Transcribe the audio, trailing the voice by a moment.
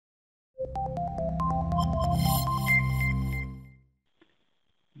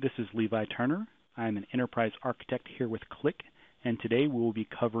This is Levi Turner. I'm an enterprise architect here with Qlik, and today we will be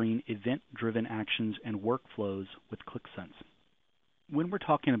covering event-driven actions and workflows with Qlik Sense. When we're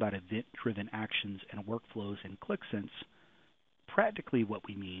talking about event-driven actions and workflows in Qlik Sense, practically what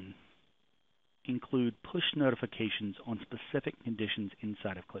we mean include push notifications on specific conditions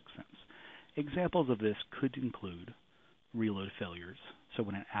inside of Qlik Sense. Examples of this could include reload failures, so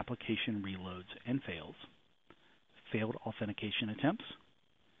when an application reloads and fails, failed authentication attempts,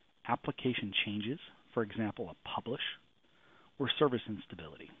 application changes, for example, a publish, or service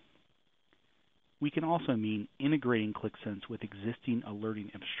instability. We can also mean integrating Qlik Sense with existing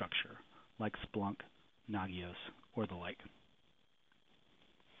alerting infrastructure like Splunk, Nagios, or the like.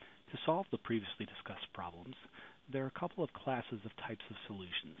 To solve the previously discussed problems, there are a couple of classes of types of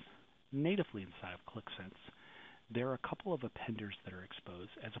solutions. Natively inside of Qlik Sense, there are a couple of appenders that are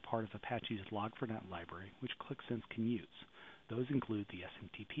exposed as a part of Apache's Log4Net library, which Qlik Sense can use. Those include the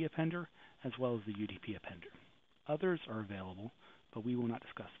smtp appender as well as the UDP appender. Others are available, but we will not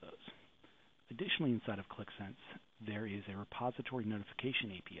discuss those. Additionally, inside of Qlik Sense, there is a repository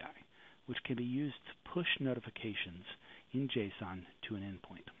notification API, which can be used to push notifications in JSON to an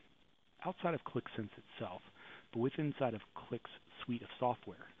endpoint. Outside of Qlik Sense itself, but within inside of Qlik's suite of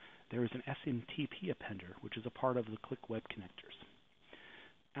software, there is an smtp appender, which is a part of the Qlik web connectors.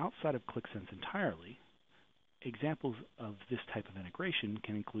 Outside of Qlik Sense entirely, examples of this type of integration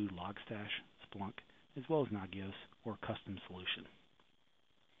can include Logstash, Splunk, as well as Nagios or custom solution.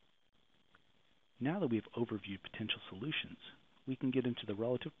 Now that we have overviewed potential solutions, we can get into the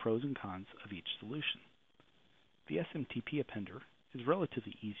relative pros and cons of each solution. The smtp appender is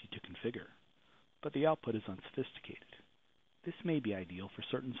relatively easy to configure, but the output is unsophisticated. This may be ideal for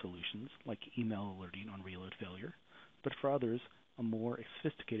certain solutions, like email alerting on reload failure, but for others, a more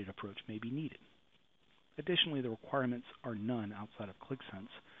sophisticated approach may be needed. Additionally, the requirements are none outside of Qlik Sense,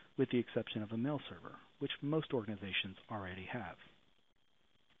 with the exception of a mail server, which most organizations already have.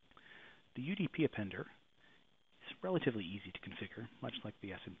 The UDP appender is relatively easy to configure, much like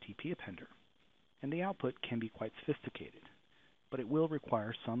the smtp appender, and the output can be quite sophisticated, but it will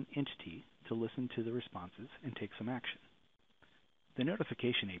require some entity to listen to the responses and take some action. The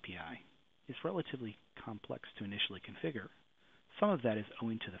notification API is relatively complex to initially configure. Some of that is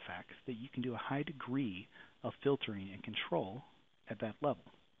owing to the fact that you can do a high degree of filtering and control at that level.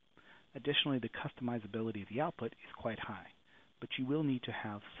 Additionally, the customizability of the output is quite high, but you will need to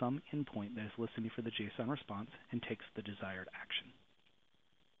have some endpoint that is listening for the JSON response and takes the desired action.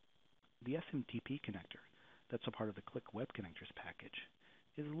 The SMTP connector, that's a part of the Qlik Web Connectors package,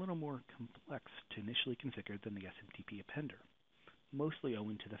 is a little more complex to initially configure than the SMTP appender, mostly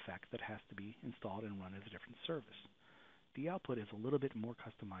owing to the fact that it has to be installed and run as a different service. The output is a little bit more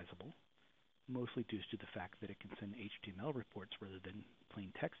customizable, mostly due to the fact that it can send HTML reports rather than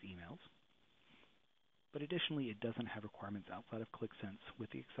plain text emails. But additionally, it doesn't have requirements outside of Qlik Sense, with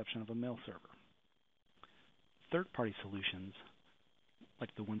the exception of a mail server. Third-party solutions,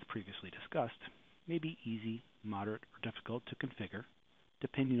 like the ones previously discussed, may be easy, moderate, or difficult to configure,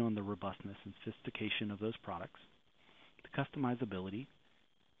 depending on the robustness and sophistication of those products. The customizability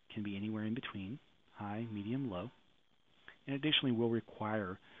can be anywhere in between, high, medium, low, and additionally will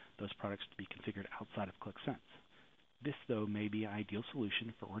require those products to be configured outside of Qlik Sense. This, though, may be an ideal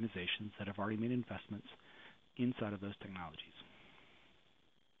solution for organizations that have already made investments inside of those technologies.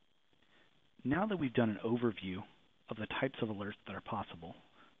 Now that we've done an overview of the types of alerts that are possible,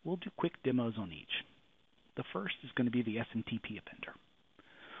 we'll do quick demos on each. The first is going to be the SMTP appender.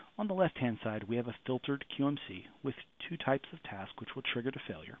 On the left-hand side, we have a filtered QMC with two types of tasks which will trigger to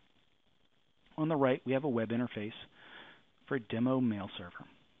failure. On the right, we have a web interface for a demo mail server.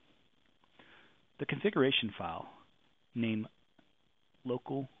 The configuration file, named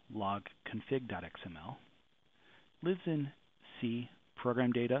local log config.xml, lives in C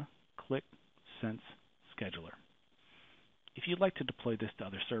program data Qlik Sense scheduler. If you'd like to deploy this to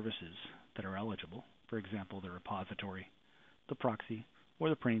other services that are eligible, for example, the repository, the proxy, or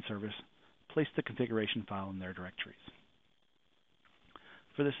the printing service, place the configuration file in their directories.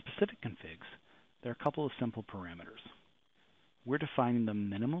 For the specific configs, there are a couple of simple parameters. We're defining the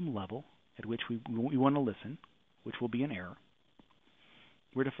minimum level at which we want to listen, which will be an error.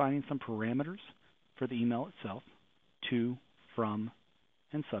 We're defining some parameters for the email itself, to, from,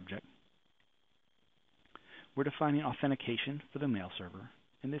 and subject. We're defining authentication for the mail server.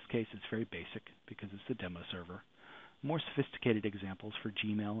 In this case, it's very basic because it's a demo server. More sophisticated examples for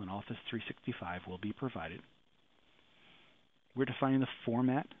Gmail and Office 365 will be provided. We're defining the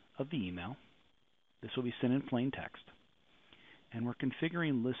format of the email. This will be sent in plain text. And we're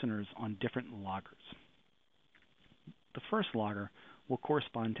configuring listeners on different loggers. The first logger will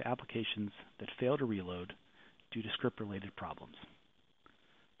correspond to applications that fail to reload due to script-related problems.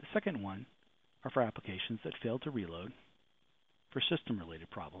 The second one are for applications that fail to reload for system-related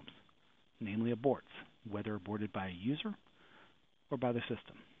problems, namely aborts, whether aborted by a user or by the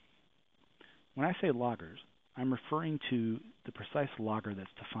system. When I say loggers, I'm referring to the precise logger that's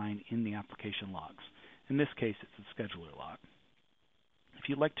defined in the application logs. In this case, it's the scheduler log. If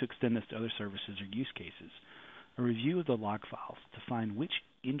you'd like to extend this to other services or use cases, a review of the log files to find which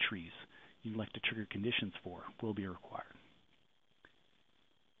entries you'd like to trigger conditions for will be required.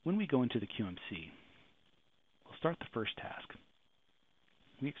 When we go into the QMC, we'll start the first task.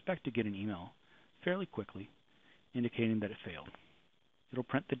 We expect to get an email fairly quickly indicating that it failed. It'll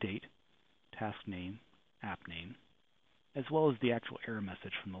print the date, task name, app name, as well as the actual error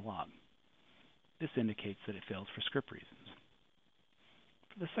message from the log. This indicates that it fails for script reasons.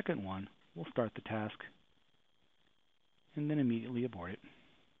 For the second one, we'll start the task and then immediately abort it.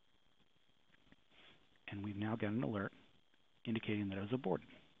 And we've now got an alert indicating that it was aborted.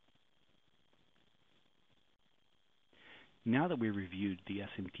 Now that we've reviewed the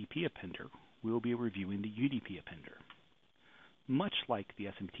SMTP appender, we will be reviewing the UDP appender. Much like the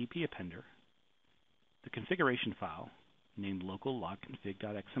SMTP appender, the configuration file, named local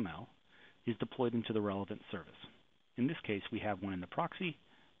logconfig.xml, is deployed into the relevant service. In this case, we have one in the proxy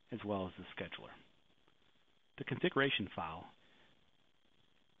as well as the scheduler. The configuration file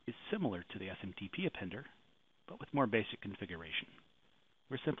is similar to the SMTP appender, but with more basic configuration.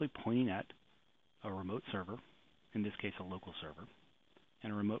 We're simply pointing at a remote server, in this case a local server,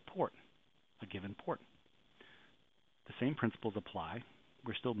 and a remote port, a given port. The same principles apply.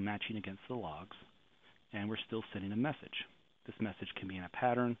 We're still matching against the logs, and we're still sending a message. This message can be in a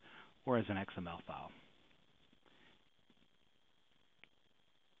pattern or as an XML file.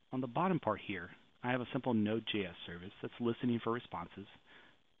 On the bottom part here, I have a simple Node.js service that's listening for responses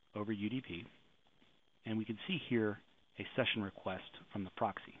over UDP, and we can see here a session request from the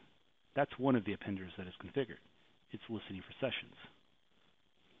proxy. That's one of the appenders that is configured. It's listening for sessions.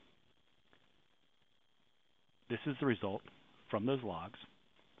 This is the result from those logs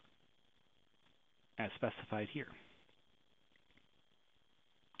as specified here.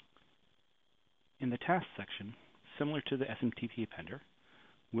 In the task section, similar to the SMTP appender,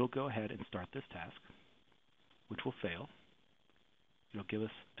 we'll go ahead and start this task, which will fail. It'll give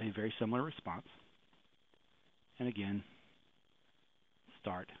us a very similar response. And again,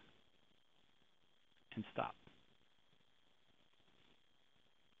 start and stop.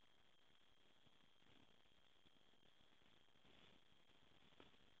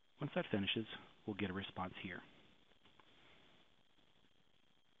 Once that finishes, we'll get a response here.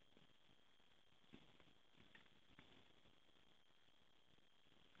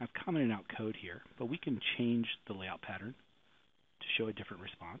 I've commented out code here, but we can change the layout pattern to show a different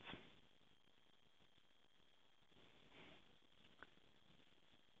response.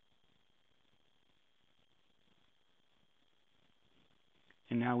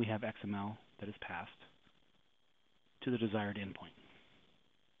 And now we have XML that is passed to the desired endpoint.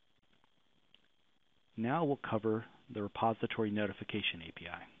 Now we'll cover the repository notification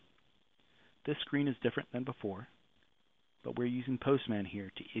API. This screen is different than before, but we're using Postman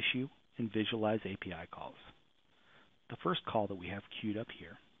here to issue and visualize API calls. The first call that we have queued up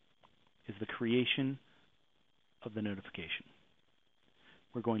here is the creation of the notification.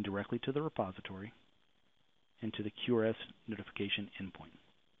 We're going directly to the repository and to the QRS notification endpoint,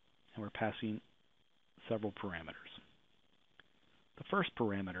 and we're passing several parameters. The first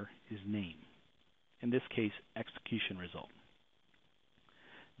parameter is name, in this case execution result.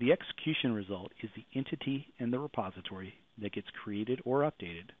 The execution result is the entity in the repository that gets created or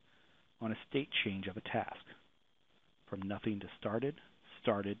updated on a state change of a task, from nothing to started,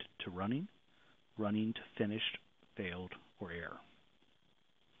 started to running, running to finished, failed, or error.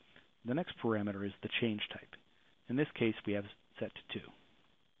 The next parameter is the change type. In this case, we have set to 2.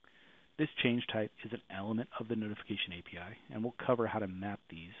 This change type is an element of the notification API, and we'll cover how to map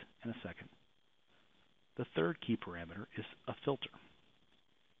these in a second. The third key parameter is a filter.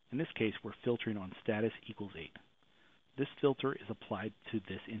 In this case, we're filtering on status equals 8. This filter is applied to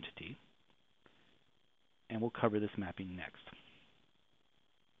this entity, and we'll cover this mapping next.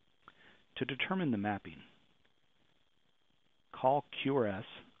 To determine the mapping, call QRS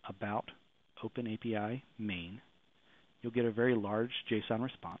about OpenAPI main. You'll get a very large JSON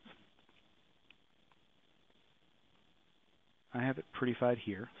response. I have it prettified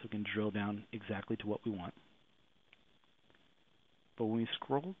here, so we can drill down exactly to what we want. But when we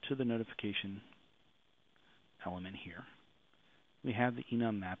scroll to the notification element here, we have the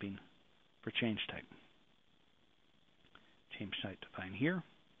enum mapping for change type. Same site define here,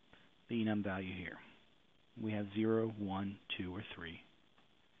 the enum value here. We have 0, 1, 2, or 3.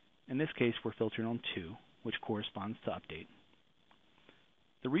 In this case, we're filtering on 2, which corresponds to update.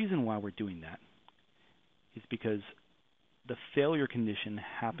 The reason why we're doing that is because the failure condition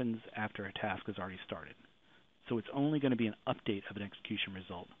happens after a task has already started. So it's only going to be an update of an execution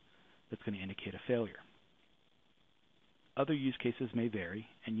result that's going to indicate a failure. Other use cases may vary,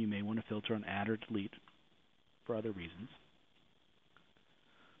 and you may want to filter on add or delete for other reasons.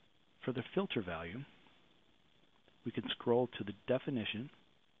 For the filter value, we can scroll to the definition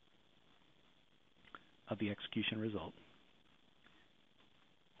of the execution result.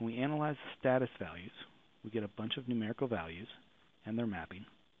 When we analyze the status values, we get a bunch of numerical values and their mapping.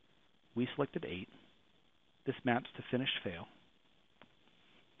 We selected 8. This maps to finished fail.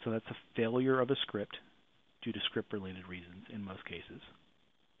 So that's a failure of a script due to script-related reasons in most cases.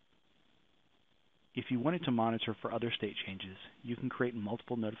 If you wanted to monitor for other state changes, you can create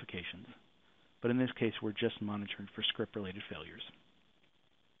multiple notifications, but in this case we're just monitoring for script-related failures.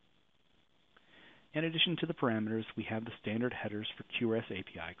 In addition to the parameters, we have the standard headers for QRS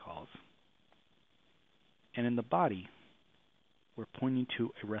API calls. And in the body, we're pointing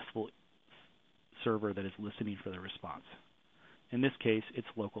to a RESTful server that is listening for the response. In this case, it's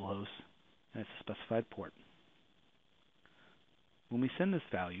localhost, and it's a specified port. When we send this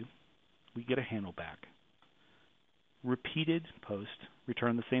value, we get a handle back. Repeated posts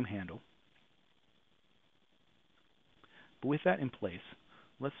return the same handle. But with that in place,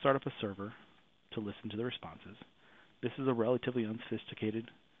 let's start up a server to listen to the responses. This is a relatively unsophisticated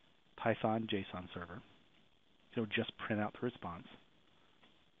Python JSON server. It'll just print out the response.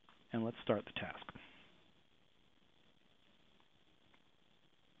 And let's start the task.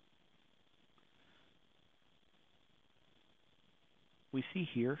 We see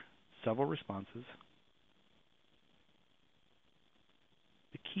here several responses.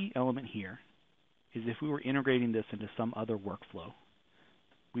 The key element here is if we were integrating this into some other workflow,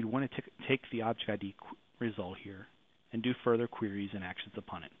 we'd want to take the object ID result here and do further queries and actions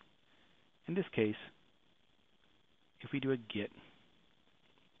upon it. In this case, if we do a get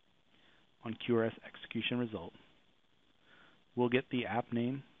on QRS execution result, we'll get the app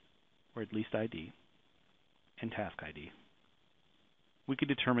name, or at least ID, and task ID. We could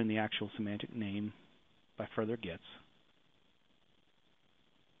determine the actual semantic name by further gets.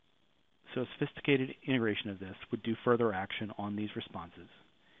 So a sophisticated integration of this would do further action on these responses.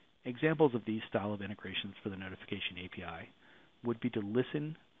 Examples of these style of integrations for the notification API would be to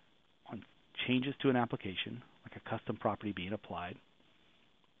listen on changes to an application, like a custom property being applied,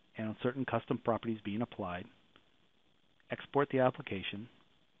 and on certain custom properties being applied, export the application,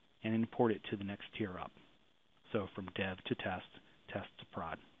 and import it to the next tier up. So from dev to test, test to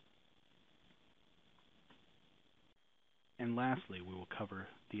prod. And lastly, we will cover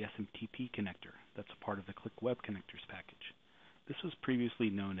the SMTP connector that's a part of the Qlik Web Connectors package. This was previously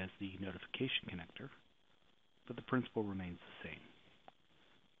known as the notification connector, but the principle remains the same.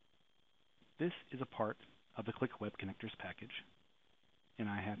 This is a part of the Qlik Web Connectors package, and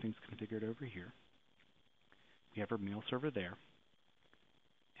I have things configured over here. We have our mail server there,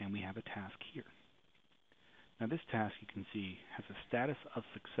 and we have a task here. Now this task, you can see, has a status of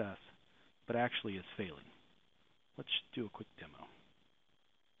success, but actually is failing. Let's do a quick demo.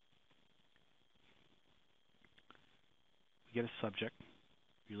 We get a subject,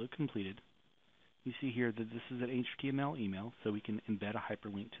 reload completed. You see here that this is an HTML email, so we can embed a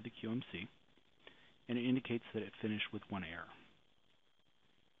hyperlink to the QMC, and it indicates that it finished with one error.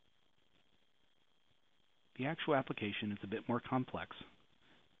 The actual application is a bit more complex.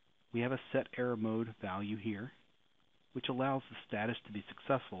 We have a set error mode value here, which allows the status to be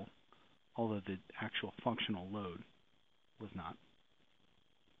successful, although the actual functional load was not.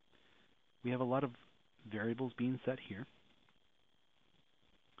 We have a lot of variables being set here.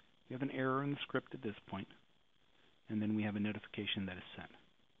 We have an error in the script at this point, and then we have a notification that is sent.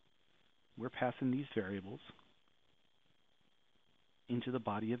 We're passing these variables into the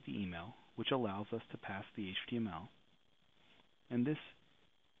body of the email, which allows us to pass the HTML. And this,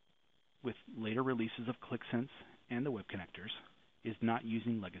 with later releases of Qlik Sense and the web connectors, is not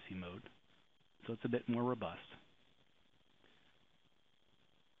using legacy mode, so it's a bit more robust.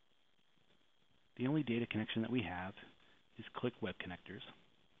 The only data connection that we have is Qlik Web Connectors.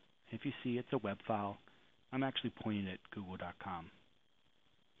 If you see it's a web file, I'm actually pointing at google.com.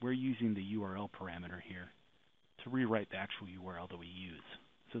 We're using the URL parameter here to rewrite the actual URL that we use.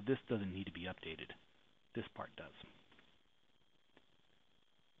 So this doesn't need to be updated. This part does.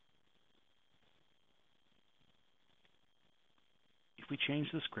 If we change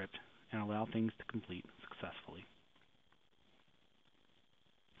the script and allow things to complete successfully,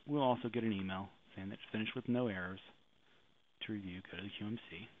 we'll also get an email saying that it's finished with no errors. To review, go to the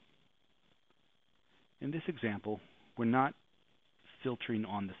QMC. In this example, we're not filtering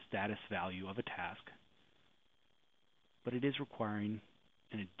on the status value of a task, but it is requiring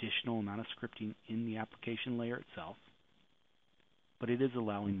an additional amount of scripting in the application layer itself, but it is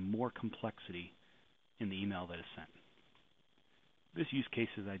allowing more complexity in the email that is sent. This use case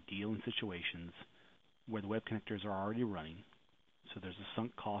is ideal in situations where the web connectors are already running, so there's a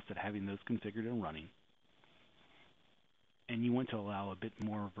sunk cost at having those configured and running, and you want to allow a bit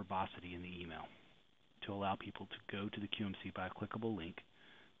more verbosity in the email to allow people to go to the QMC by a clickable link.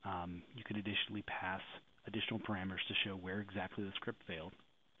 You could additionally pass additional parameters to show where exactly the script failed.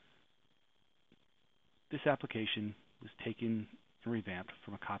 This application was taken and revamped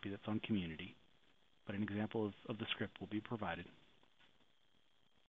from a copy that's on Community, but an example of the script will be provided